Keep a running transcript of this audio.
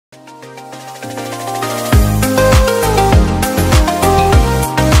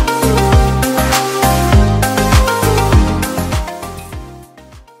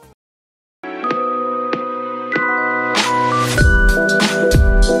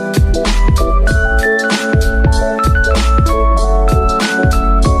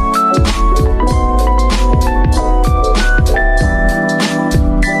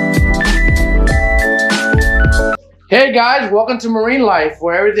Hey guys, welcome to Marine Life,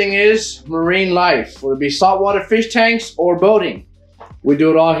 where everything is marine life. Whether it be saltwater fish tanks or boating. We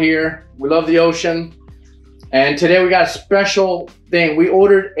do it all here. We love the ocean. And today we got a special thing. We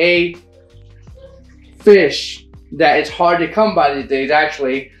ordered a fish that it's hard to come by these days,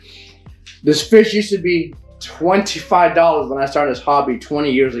 actually. This fish used to be $25 when I started this hobby 20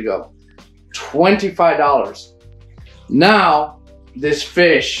 years ago. $25. Now, this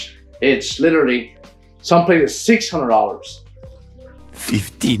fish, it's literally someplace is $600.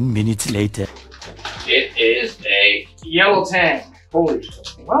 15 minutes later. It is a yellow tang. Holy,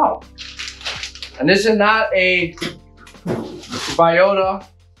 wow. And this is not a biota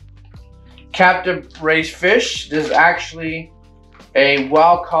captive raised fish. This is actually a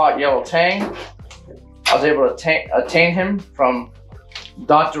wild caught yellow tang. I was able to attain him from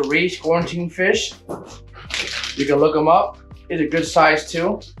Dr. Reese quarantine fish. You can look him up. He's a good size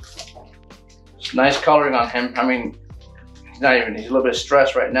too. Nice coloring on him. I mean, he's a little bit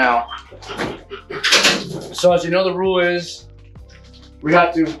stressed right now. So as you know, the rule is we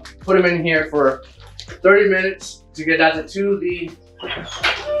have to put him in here for 30 minutes to get that to the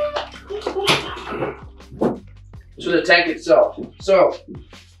tank itself. So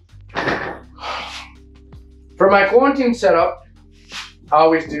for my quarantine setup, I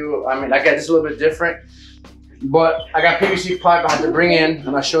always do, I got this a little bit different, but I got PVC pipe I have to bring in,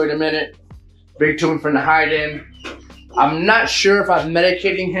 and I'll show you in a minute. Big tubing for him to hide in. I'm not sure if I'm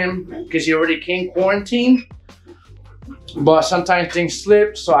medicating him because he already came quarantined, but sometimes things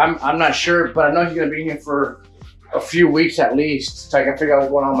slip, so I'm not sure, but I know he's gonna be here for a few weeks at least, so I can figure out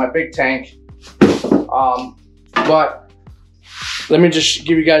what's going on with my big tank. But let me just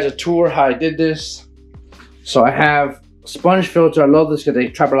give you guys a tour how I did this. So I have sponge filter. I love this because they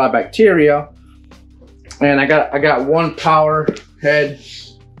trap a lot of bacteria, and I got one power head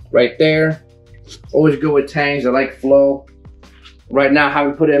right there. Always good with tangs. I like flow. Right now, I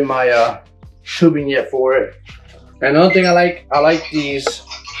haven't put in my tubing yet for it. And another thing I like these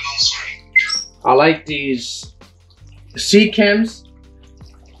sea chems.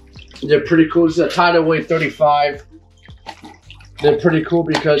 They're pretty cool. This is a tidal wave 35. They're pretty cool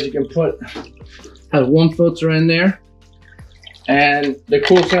because you can has one filter in there. And the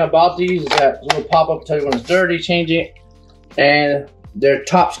cool thing about these is that little pop-up tell you when it's dirty, change it, and they're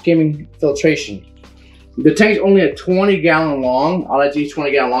top skimming filtration. The tank's only a 20-gallon long. I like to use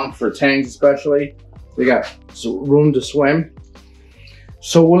 20-gallon long for tanks especially. They got room to swim.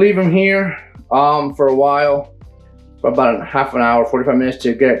 So we'll leave them here for a while, for about half an hour, 45 minutes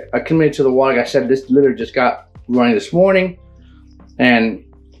to get acclimated to the water. Like I said, this literally just got running this morning, and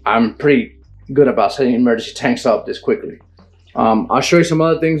I'm pretty good about setting emergency tanks up this quickly. I'll show you some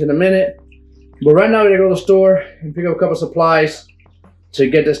other things in a minute, but right now we're gonna go to the store and pick up a couple supplies to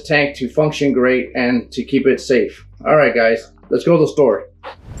get this tank to function great and to keep it safe. All right, guys, let's go to the store.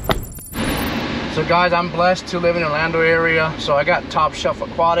 So guys, I'm blessed to live in the Orlando area, so I got Top Shelf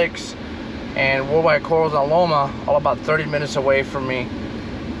Aquatics and Worldwide Corals and Loma all about 30 minutes away from me.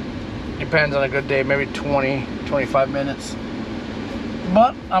 Depends on a good day, maybe 20, 25 minutes.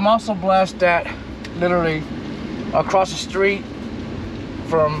 But I'm also blessed that literally across the street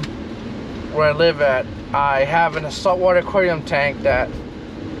from where I live at, I have a saltwater aquarium tank that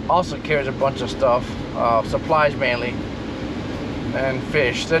also carries a bunch of stuff, supplies mainly, and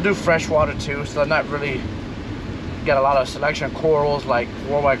fish. They do freshwater too, so they're not really get a lot of selection of corals like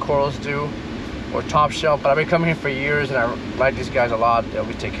Worldwide Corals do, or Top Shelf, but I've been coming here for years and I like these guys a lot. They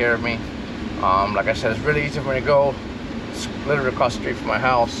always take care of me. Like I said, it's really easy for me to go. It's literally across the street from my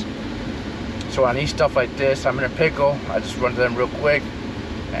house. So when I need stuff like this, I'm in a pickle, I just run to them real quick,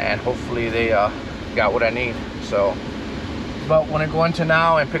 and hopefully they got what I need. So, but when I go into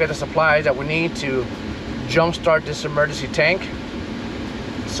now and pick up the supplies that we need to jumpstart this emergency tank.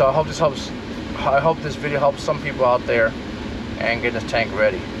 So I hope this helps. I hope this video helps some people out there and get this tank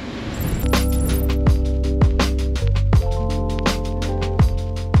ready.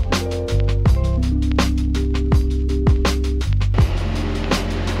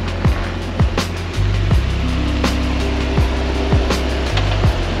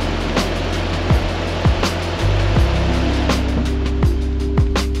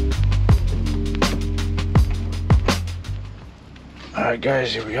 Alright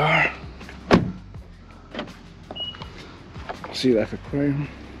guys, here we are. Sea Life Aquarium.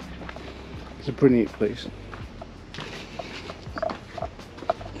 It's a pretty neat place.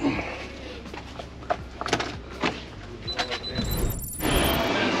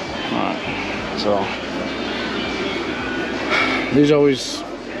 Alright, so these always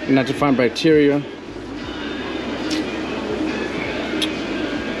not to find bacteria.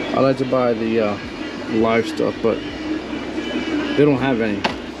 I like to buy the live stuff, but They don't have any.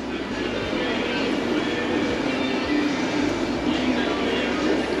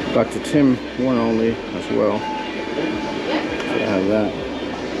 Dr. Tim one only as well. So I have that.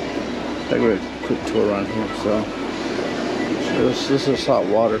 I got a quick tour around here. So this is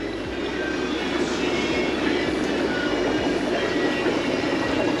Saltwater.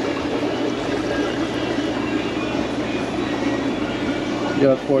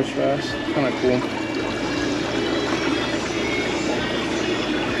 Yeah, quartz wrasse, kind of cool.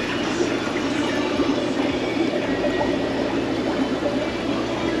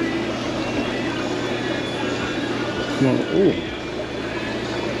 Ooh,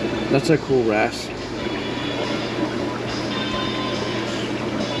 that's a cool wrasse.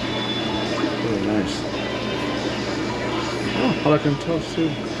 Really nice. Oh, Pelican toast too.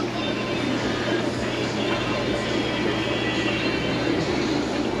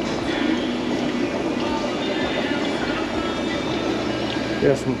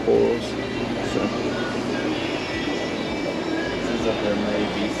 Yeah, some corals. So. Seems like there may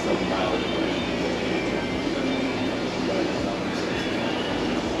be some mild.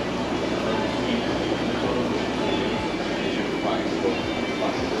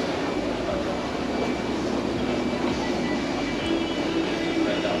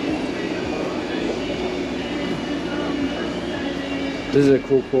 This is a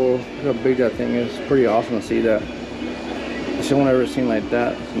cool coral. Look how big that thing is. It's pretty awesome to see that. It's the only one I've ever seen like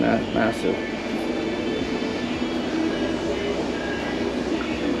that. It's massive.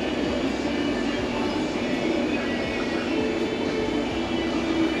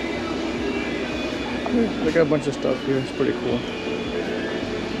 They got a bunch of stuff here. It's pretty cool.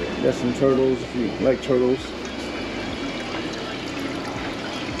 Got some turtles if you like turtles.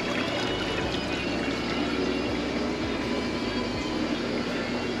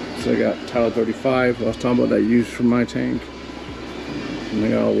 So I got Tyler 35. I was talking about that used for my tank. And I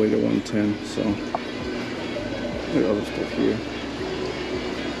got all the way to 110. So look at all the stuff here.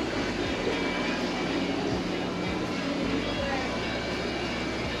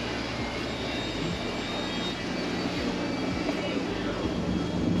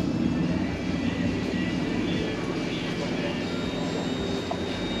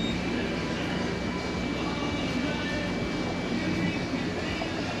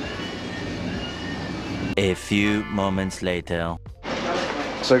 A few moments later.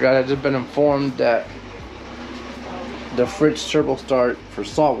 So guys, I've just been informed that the Fritz Turbo Start for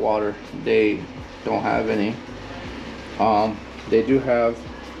saltwater, they don't have any. They do have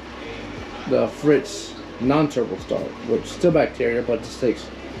the Fritz non-turbo start, which is still bacteria, but it's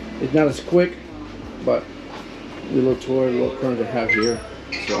not as quick, but the little torque, little current they have here.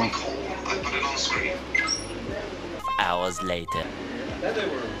 Hours later.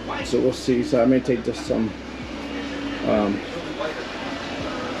 So we'll see. So I may take just some. I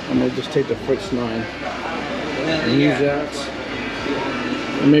may just take the Fritz 9 and use that,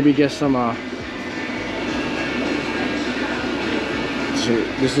 and maybe get some. So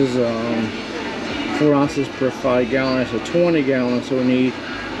this is 4 ounces per 5 gallon. It's a 20 gallon, so we need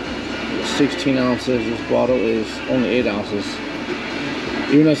 16 ounces. This bottle is only 8 ounces.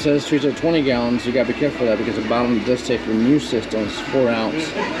 Even though it says treats at 20 gallons, you gotta be careful of that because the bottom does say for new systems 4 ounce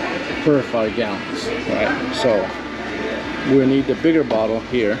per 5 gallons, right? So we'll need the bigger bottle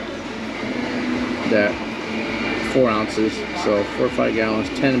here, that 4 ounces. So 4 or 5 gallons,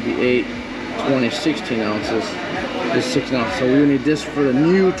 10 would be 8, 20, 16 ounces. This 16 ounces. So we need this for the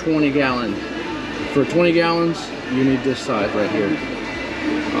new 20 gallon. For 20 gallons, you need this size right here.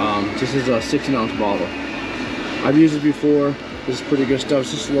 This is a 16 ounce bottle. I've used it before. This is pretty good stuff.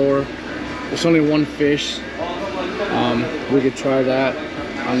 It's just lower. It's only one fish. We could try that.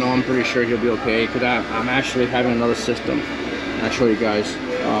 I know, I'm pretty sure he'll be okay because I'm actually having another system. And I'll show you guys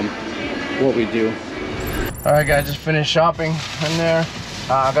what we do. All right, guys, just finished shopping in there.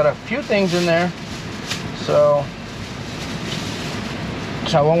 I got a few things in there. So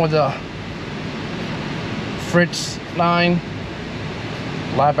I went with the Fritz 9.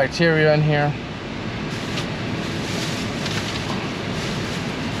 Live bacteria in here.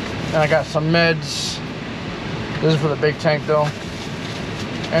 And I got some meds. This is for the big tank though.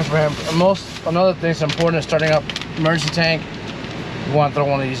 And for him, another thing that's important is starting up emergency tank. You want to throw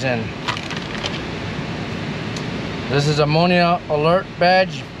one of these in. This is ammonia alert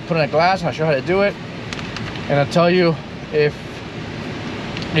badge. Put in a glass. I'll show you how to do it. And I'll tell you if,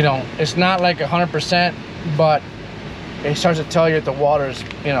 you know, it's not like 100%, but it starts to tell you if the water's,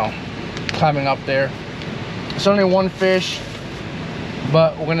 you know, climbing up there. It's only one fish.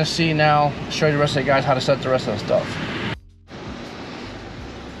 But we're gonna see now, show you the rest of the guys how to set the rest of the stuff.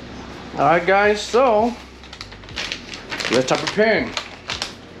 All right, guys, so Let's start preparing.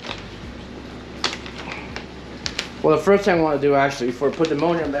 Well, the first thing I want to do actually before I put the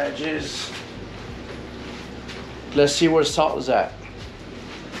ammonia badge is let's see where salt is at.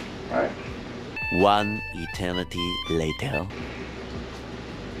 All right. One eternity later.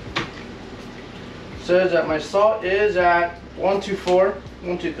 Says that my salt is at 124,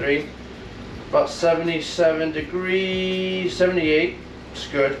 123, about 77 degrees, 78. It's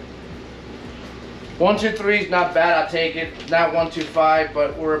good. 123 is not bad. I'll take it. Not 125,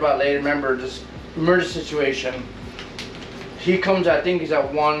 but we're about late. Remember, this emergency situation. He comes, I think he's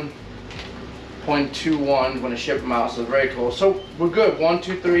at 1.21 when I ship him out, so very close. So we're good.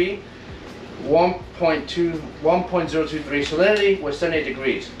 123, 1.023 salinity with 78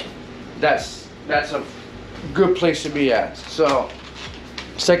 degrees. That's a good place to be at. So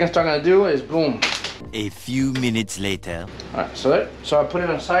second step I'm gonna do is boom. A few minutes later. All right, so I put it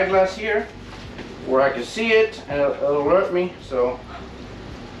on a side glass here where I can see it and it'll alert me. So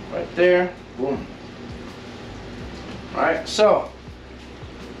right there, boom. All right, so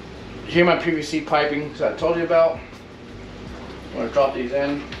here my PVC piping that I told you about. I'm gonna drop these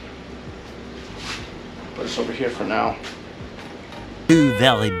in. Put this over here for now. 2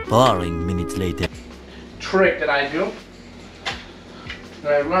 very boring minutes later. Trick that I do,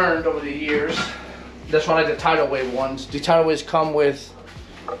 that I've learned over the years. That's why I like the tidal wave ones. The tidal waves come with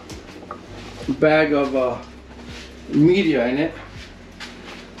a bag of media in it,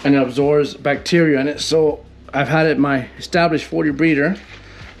 and it absorbs bacteria in it. So I've had it my established 40 breeder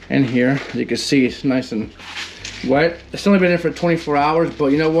in here. As you can see, it's nice and wet. It's only been in for 24 hours,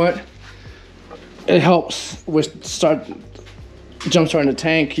 but you know what? It helps with jump starting the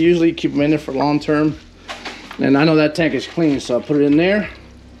tank. Usually keep them in there for long term. And I know that tank is clean, so I put it in there.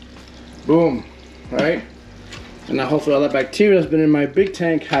 Boom, right? And now hopefully all that bacteria that's been in my big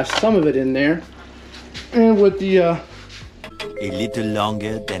tank has some of it in there. And with the a little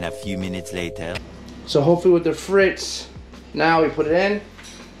longer than a few minutes later. so hopefully with the Fritz, now we put it in,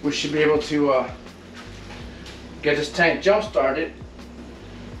 we should be able to get this tank jump started.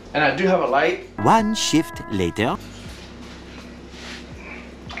 And I do have a light. 1 shift later.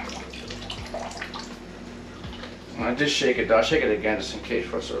 I did shake it though. I'll shake it again just in case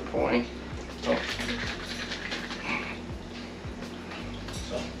for sort of pouring. So,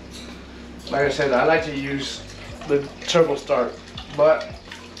 like I said, I like to use the turbo start, but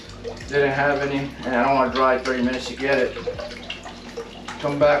didn't have any, and I don't want to drive 30 minutes to get it.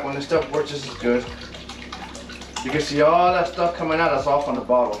 Come back when the stuff works just as good. You can see all that stuff coming out. That's off on the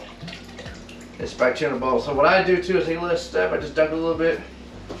bottle. It's bacteria in the bottle. So what I do too is take a little step. I just dunk it a little bit.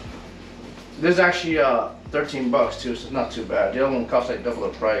 This is actually 13 bucks too, so it's not too bad. The other one costs like double the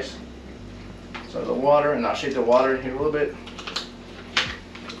price. So the water, and I'll shake the water in here a little bit.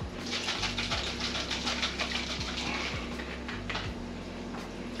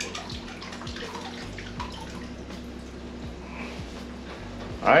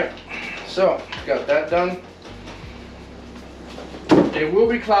 Alright, so got that done. It will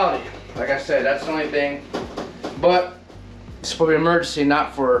be cloudy, like I said, that's the only thing. But it's for the emergency,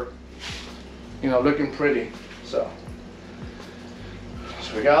 not for, you know, looking pretty. So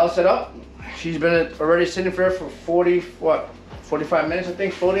we got all set up. She's been already sitting for 45 minutes, I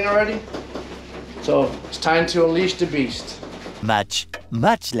think, floating already. So it's time to unleash the beast. Much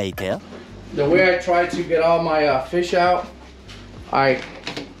later. The way I try to get all my fish out, I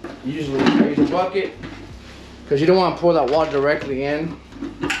use a bucket, because you don't want to pour that water directly in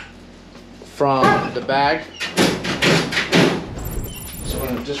from the bag. So I'm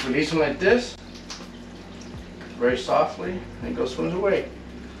going to just release them like this, very softly, and it goes swims away.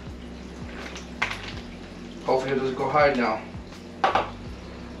 Hopefully it doesn't go hide now. A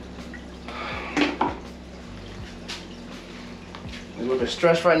little bit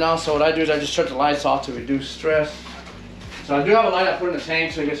stressed right now, so what I do is I just shut the lights off to reduce stress. So I do have a light I put in the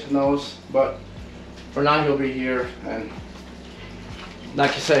tank so he gets his nose, but for now he'll be here. And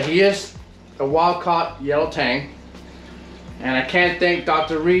like I said, he is a wild-caught yellow tang, and I can't thank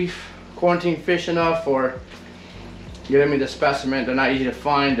Dr. Reef Quarantine Fish enough for giving me the specimen. They're not easy to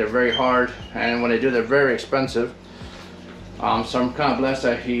find, they're very hard, and when they do, they're very expensive. So I'm kind of blessed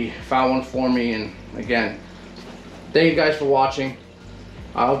that he found one for me. And again, thank you guys for watching.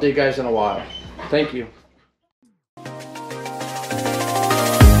 I'll see you guys in a while. Thank you.